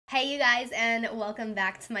Hey you guys, and welcome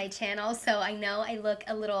back to my channel. So I know I look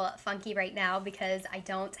a little funky right now because I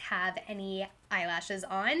don't have any eyelashes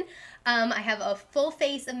on. I have a full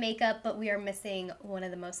face of makeup, but we are missing one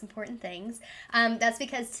of the most important things. That's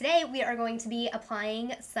because today we are going to be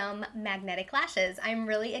applying some magnetic lashes. I'm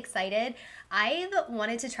really excited. I've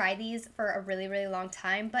wanted to try these for a really long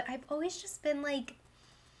time, but I've always just been like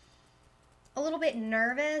a little bit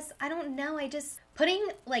nervous. I don't know, putting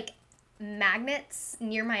like magnets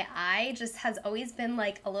near my eye just has always been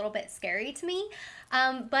like a little bit scary to me.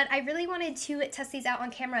 But I really wanted to test these out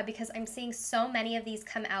on camera because I'm seeing so many of these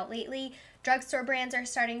come out lately. Drugstore brands are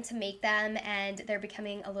starting to make them and they're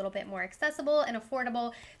becoming a little bit more accessible and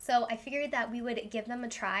affordable. So I figured that we would give them a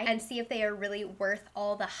try and see if they are really worth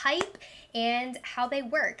all the hype and how they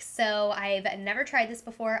work. So I've never tried this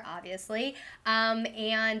before, obviously,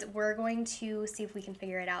 and we're going to see if we can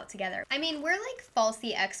figure it out together. I mean, we're like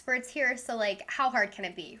falsy experts here, so like how hard can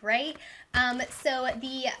it be, right? So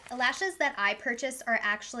the lashes that I purchased are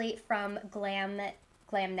actually from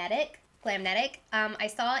GLAMNETIC. I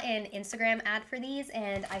saw an Instagram ad for these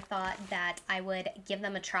and I thought that I would give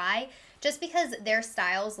them a try just because their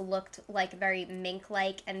styles looked like very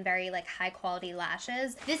mink-like and very like high quality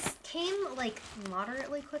lashes. This came like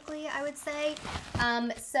moderately quickly, I would say.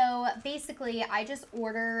 So basically I just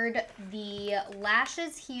ordered the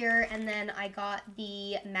lashes here and then I got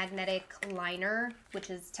the magnetic liner,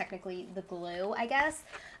 which is technically the glue, I guess.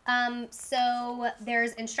 So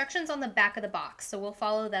there's instructions on the back of the box, so we'll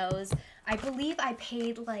follow those. I believe I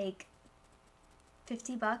paid like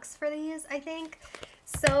 50 bucks for these, I think.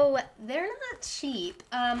 So they're not cheap.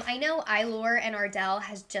 I know Eylure and Ardell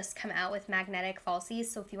has just come out with magnetic falsies,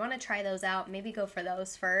 so if you want to try those out, maybe go for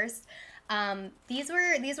those first. These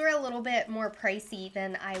were a little bit more pricey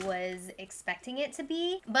than I was expecting it to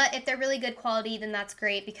be, but if they're really good quality, then that's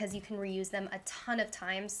great because you can reuse them a ton of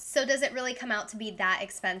times. So does it really come out to be that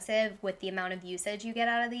expensive with the amount of usage you get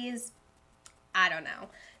out of these? I don't know.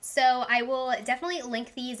 So I will definitely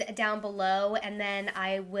link these down below and then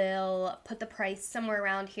I will put the price somewhere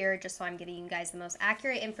around here just so I'm giving you guys the most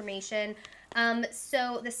accurate information.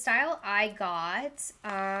 So the style I got,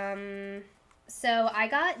 so I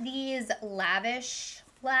got these lavish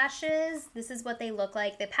lashes. This is what they look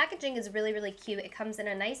like. The packaging is really cute. It comes in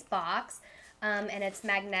a nice box and it's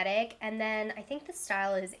magnetic. And then I think the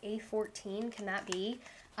style is A14. Can that be?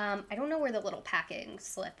 I don't know where the little packing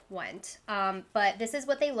slip went, but this is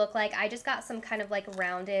what they look like. I just got some kind of like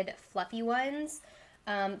rounded fluffy ones.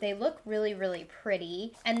 They look really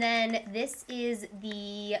pretty. And then this is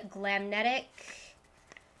the GLAMNETIC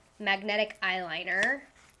magnetic eyeliner.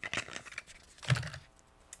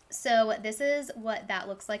 So this is what that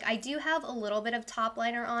looks like. I do have a little bit of top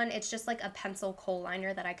liner on. It's just like a pencil kohl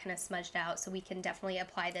liner that I kind of smudged out, so we can definitely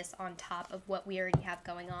apply this on top of what we already have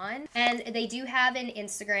going on. And they do have an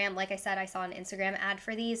Instagram. Like I said, I saw an Instagram ad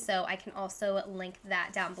for these, so I can also link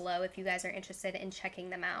that down below if you guys are interested in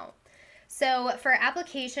checking them out. So for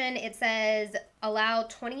application, it says allow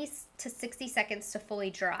 20 to 60 seconds to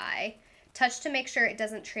fully dry. Touch to make sure it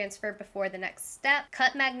doesn't transfer before the next step.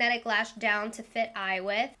 Cut magnetic lash down to fit eye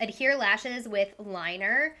width. Adhere lashes with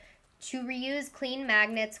liner. To reuse, clean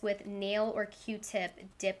magnets with nail or Q-tip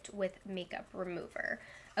dipped with makeup remover.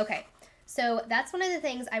 Okay, so that's one of the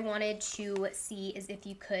things I wanted to see is if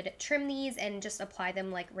you could trim these and just apply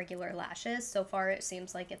them like regular lashes. So far it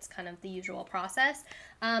seems like it's kind of the usual process.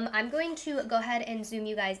 I'm going to go ahead and zoom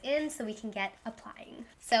you guys in so we can get applying.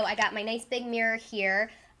 So I got my nice big mirror here.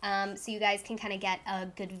 So you guys can kind of get a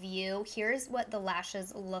good view. Here's what the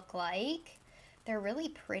lashes look like. They're really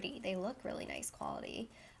pretty. They look really nice quality.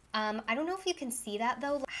 I don't know if you can see that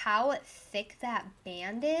though, how thick that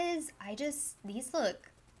band is. These look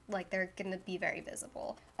like they're gonna be very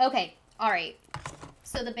visible. Okay, all right.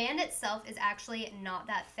 So the band itself is actually not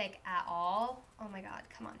that thick at all. Oh my God,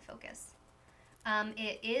 come on, focus.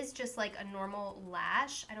 It is just like a normal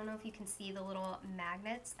lash. I don't know if you can see the little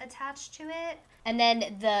magnets attached to it. And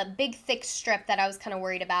then the big thick strip that I was kind of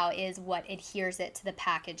worried about is what adheres it to the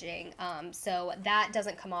packaging. So that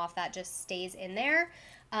doesn't come off, that just stays in there.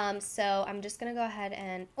 So I'm just gonna go ahead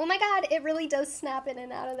and, oh my God, it really does snap in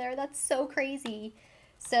and out of there. That's so crazy.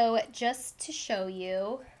 So just to show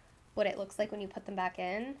you what it looks like when you put them back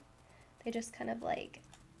in, they just kind of like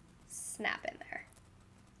snap in there.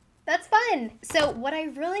 That's fun. So what I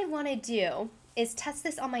really want to do is test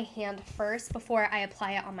this on my hand first before I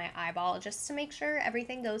apply it on my eyeball, just to make sure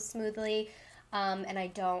everything goes smoothly and I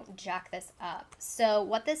don't jack this up. So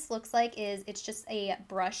what this looks like is it's just a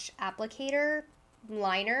brush applicator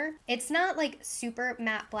liner. It's not like super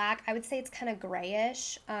matte black. I would say it's kind of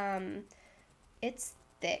grayish. It's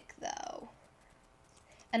thick though.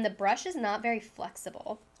 And the brush is not very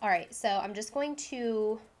flexible. All right, so I'm just going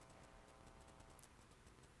to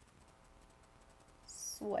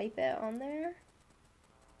swipe it on there.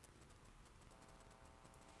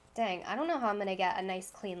 Dang, I don't know how I'm gonna get a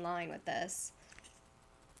nice clean line with this.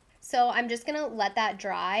 So I'm just gonna let that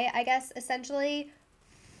dry, I guess, essentially.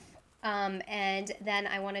 And then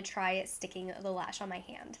I wanna try sticking the lash on my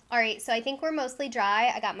hand. All right, so I think we're mostly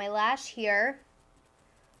dry. I got my lash here.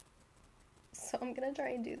 So I'm gonna try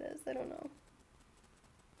and do this, I don't know.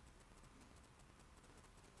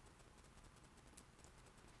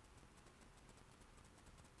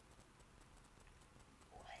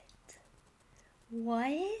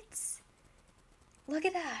 What? Look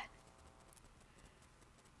at that.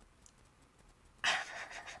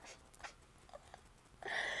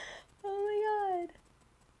 Oh my god.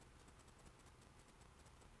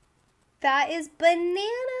 That is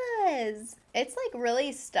bananas. It's like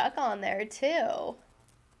really stuck on there too.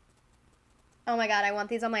 Oh my god, I want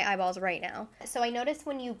these on my eyeballs right now. So I noticed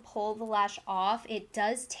when you pull the lash off, it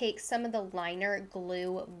does take some of the liner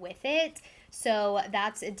glue with it. So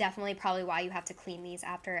that's definitely probably why you have to clean these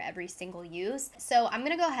after every single use. So I'm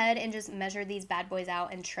gonna go ahead and just measure these bad boys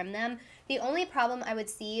out and trim them. The only problem I would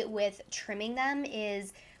see with trimming them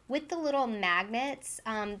is with the little magnets,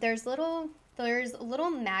 there's little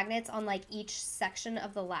magnets on like each section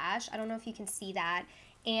of the lash. I don't know if you can see that.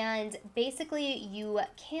 And basically you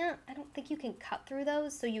can't, I don't think you can cut through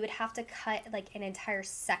those, so you would have to cut like an entire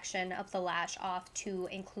section of the lash off to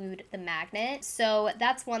include the magnet. So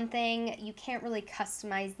that's one thing. You can't really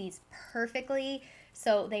customize these perfectly,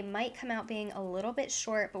 so they might come out being a little bit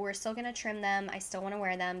short, but we're still gonna trim them. I still wanna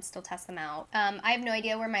wear them, still test them out. I have no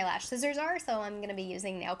idea where my lash scissors are, so I'm gonna be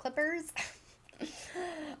using nail clippers.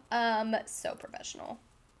 So professional.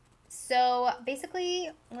 So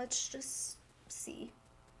basically, let's just see.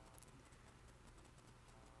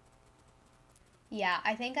 Yeah,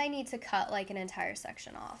 I think I need to cut like an entire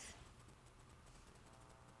section off.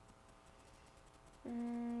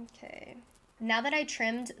 Okay. Now that I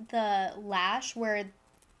trimmed the lash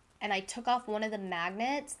and I took off one of the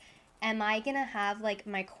magnets, am I gonna have like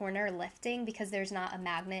my corner lifting because there's not a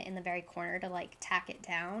magnet in the very corner to like tack it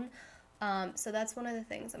down? So that's one of the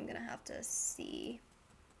things I'm gonna have to see.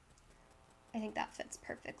 I think that fits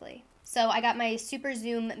perfectly. So I got my super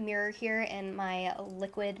zoom mirror here and my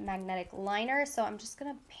liquid magnetic liner. So I'm just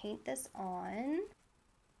gonna paint this on.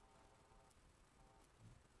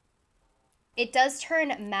 It does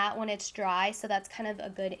turn matte when it's dry, so that's kind of a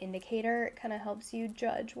good indicator. It kind of helps you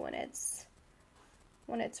judge when it's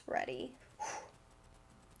ready.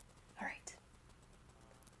 All right.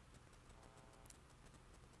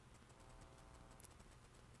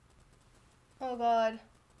 Oh God.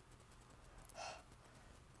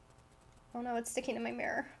 Oh no, it's sticking to my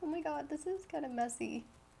mirror. Oh my god, this is kind of messy.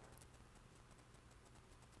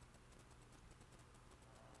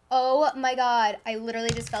 Oh my god, I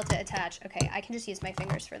literally just felt it attach. Okay, I can just use my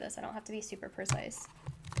fingers for this. I don't have to be super precise.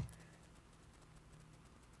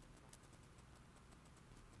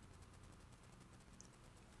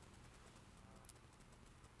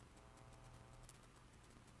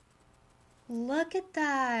 Look at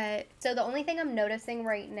that. So the only thing I'm noticing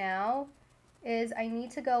right now is I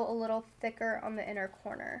need to go a little thicker on the inner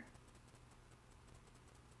corner.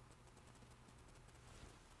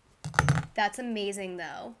 That's amazing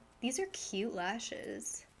though. These are cute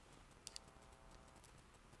lashes.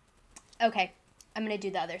 Okay, I'm gonna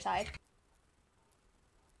do the other side.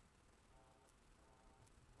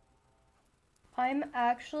 I'm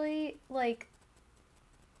actually like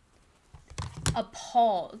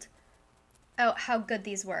appalled at how good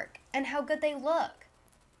these work and how good they look.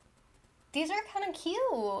 These are kind of cute,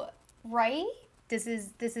 right? This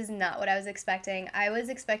is not what I was expecting. I was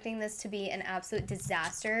expecting this to be an absolute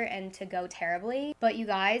disaster and to go terribly. But you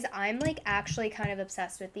guys, I'm like actually kind of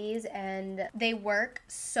obsessed with these and they work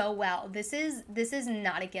so well. This is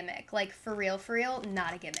not a gimmick. Like for real,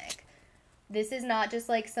 not a gimmick. This is not just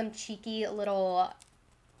like some cheeky little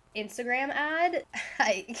Instagram ad.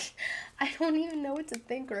 I don't even know what to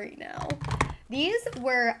think right now. These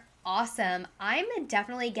were awesome. I'm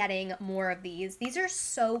definitely getting more of these. These are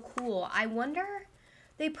so cool. I wonder,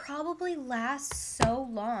 they probably last so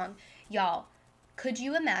long. Y'all, could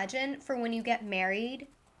you imagine for when you get married,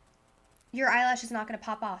 your eyelash is not going to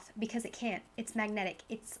pop off because it can't. It's magnetic.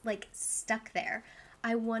 It's like stuck there.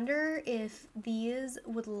 I wonder if these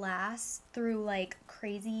would last through like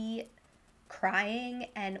crazy crying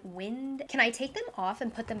and wind. Can I take them off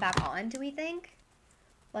and put them back on, do we think?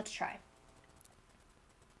 Let's try.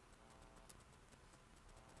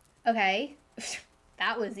 Okay,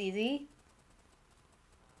 that was easy.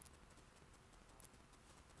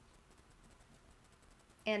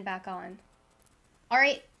 and back on. All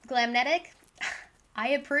right, GLAMNETIC, I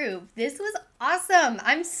approve. This was awesome.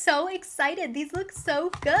 I'm so excited. These look so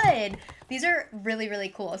good. These are really, really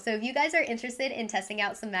cool. So if you guys are interested in testing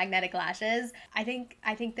out some magnetic lashes, I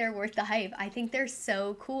think they're worth the hype. I think they're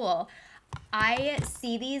so cool. I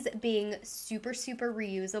see these being super, super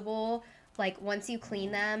reusable. Like once you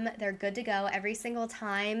clean them, they're good to go every single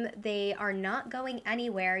time. They are not going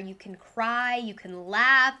anywhere. You can cry, you can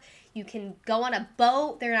laugh, you can go on a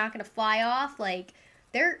boat. They're not gonna fly off. Like,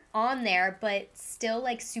 they're on there, but still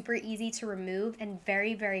like super easy to remove and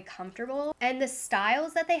very, very comfortable. And the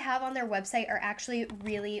styles that they have on their website are actually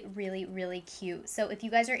really, really, really cute. So if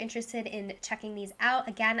you guys are interested in checking these out,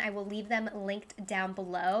 again, I will leave them linked down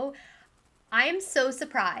below. I am so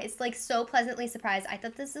surprised, like so pleasantly surprised. I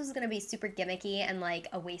thought this was gonna be super gimmicky and like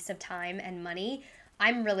a waste of time and money.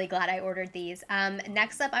 I'm really glad I ordered these.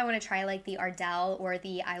 Next up, I wanna try like the Ardell or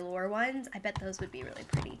the Eylure ones. I bet those would be really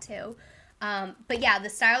pretty too. But yeah, the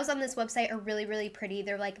styles on this website are really, really pretty.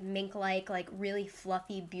 They're like mink-like, like really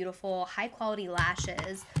fluffy, beautiful, high-quality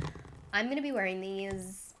lashes. I'm going to be wearing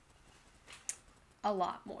these a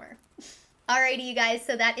lot more. Alrighty, you guys,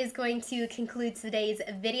 so that is going to conclude today's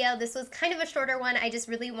video. This was kind of a shorter one. I just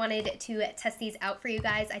really wanted to test these out for you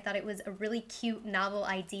guys. I thought it was a really cute, novel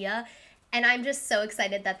idea, and I'm just so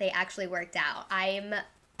excited that they actually worked out.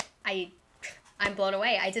 I'm blown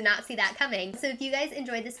away. I did not see that coming. So if you guys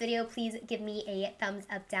enjoyed this video, please give me a thumbs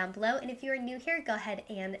up down below. And if you are new here, go ahead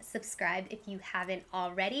and subscribe if you haven't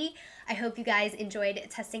already. I hope you guys enjoyed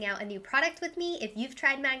testing out a new product with me. If you've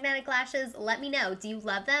tried magnetic lashes, let me know. Do you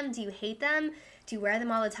love them? Do you hate them? Do you wear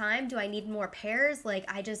them all the time? Do I need more pairs? Like,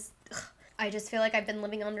 I just feel like I've been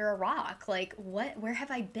living under a rock. Like, where have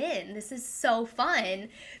I been? This is so fun.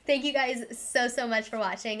 Thank you guys so, so much for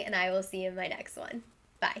watching, and I will see you in my next one.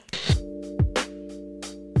 Bye.